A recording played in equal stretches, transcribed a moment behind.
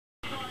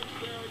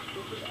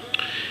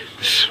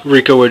It's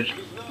Rico with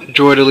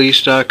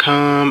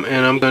DroidElites.com,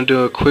 and I'm going to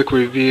do a quick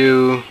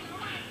review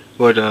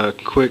with a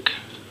quick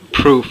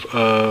proof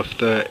of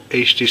the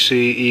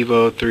HTC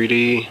Evo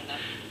 3D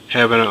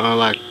having an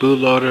unlocked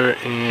bootloader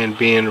and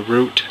being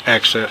root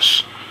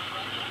access.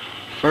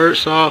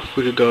 First off,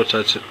 we could go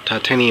to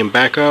titanium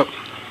backup,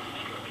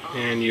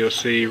 and you'll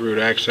see root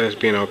access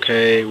being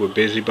okay with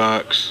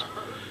BusyBox.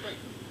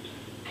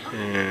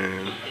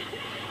 And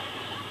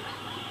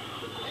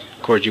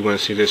of course, you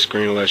wouldn't see this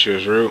screen unless you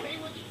was root.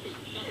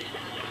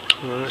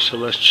 Alright, so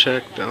let's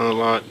check the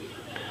unlock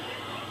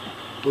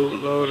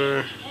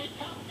bootloader.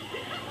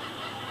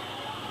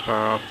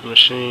 Power off the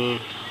machine.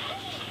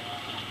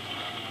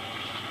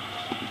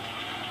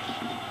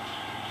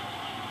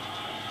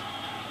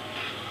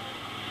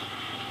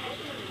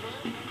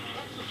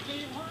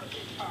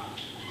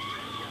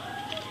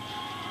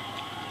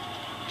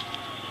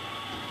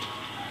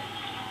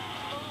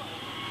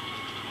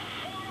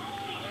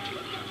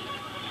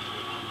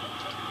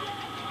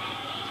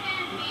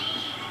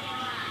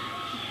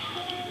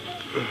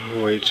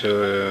 Wait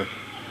till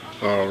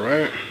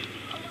alright.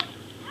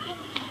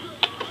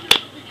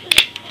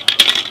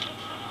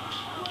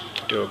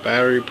 Do a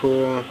battery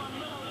pull.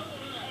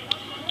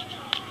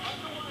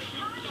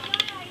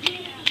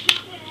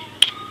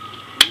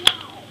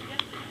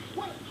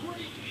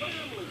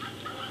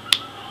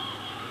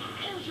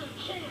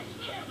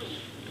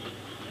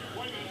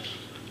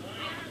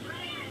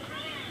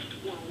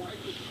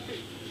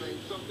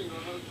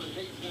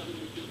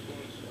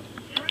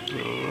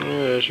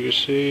 As you can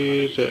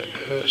see, the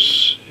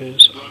S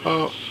is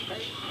off.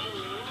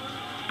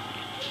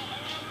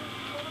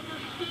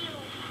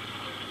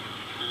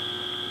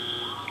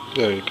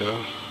 There you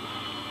go.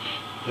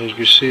 As you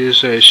can see, it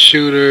says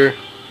shooter.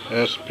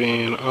 That's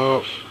being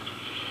off.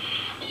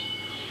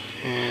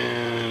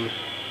 And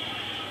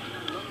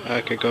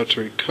I could go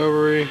to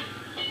recovery.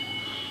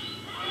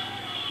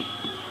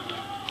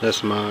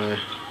 That's my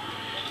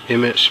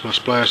image, my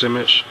splash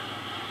image.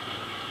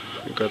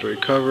 Go to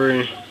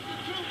recovery.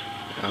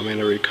 I'm in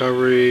the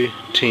recovery,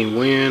 team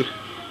win,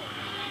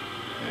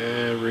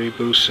 and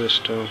reboot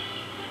system.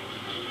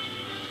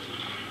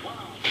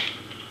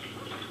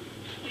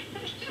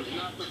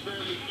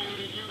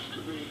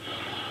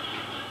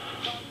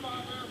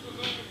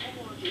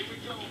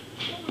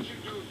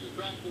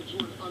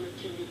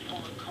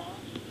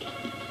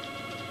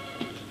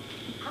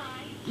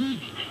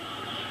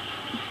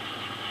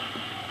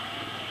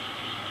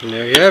 And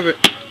there you have it.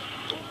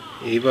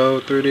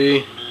 Evo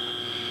 3D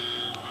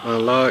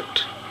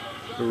unlocked.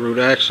 Root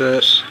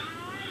access,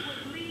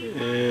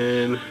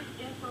 and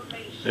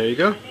there you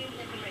go.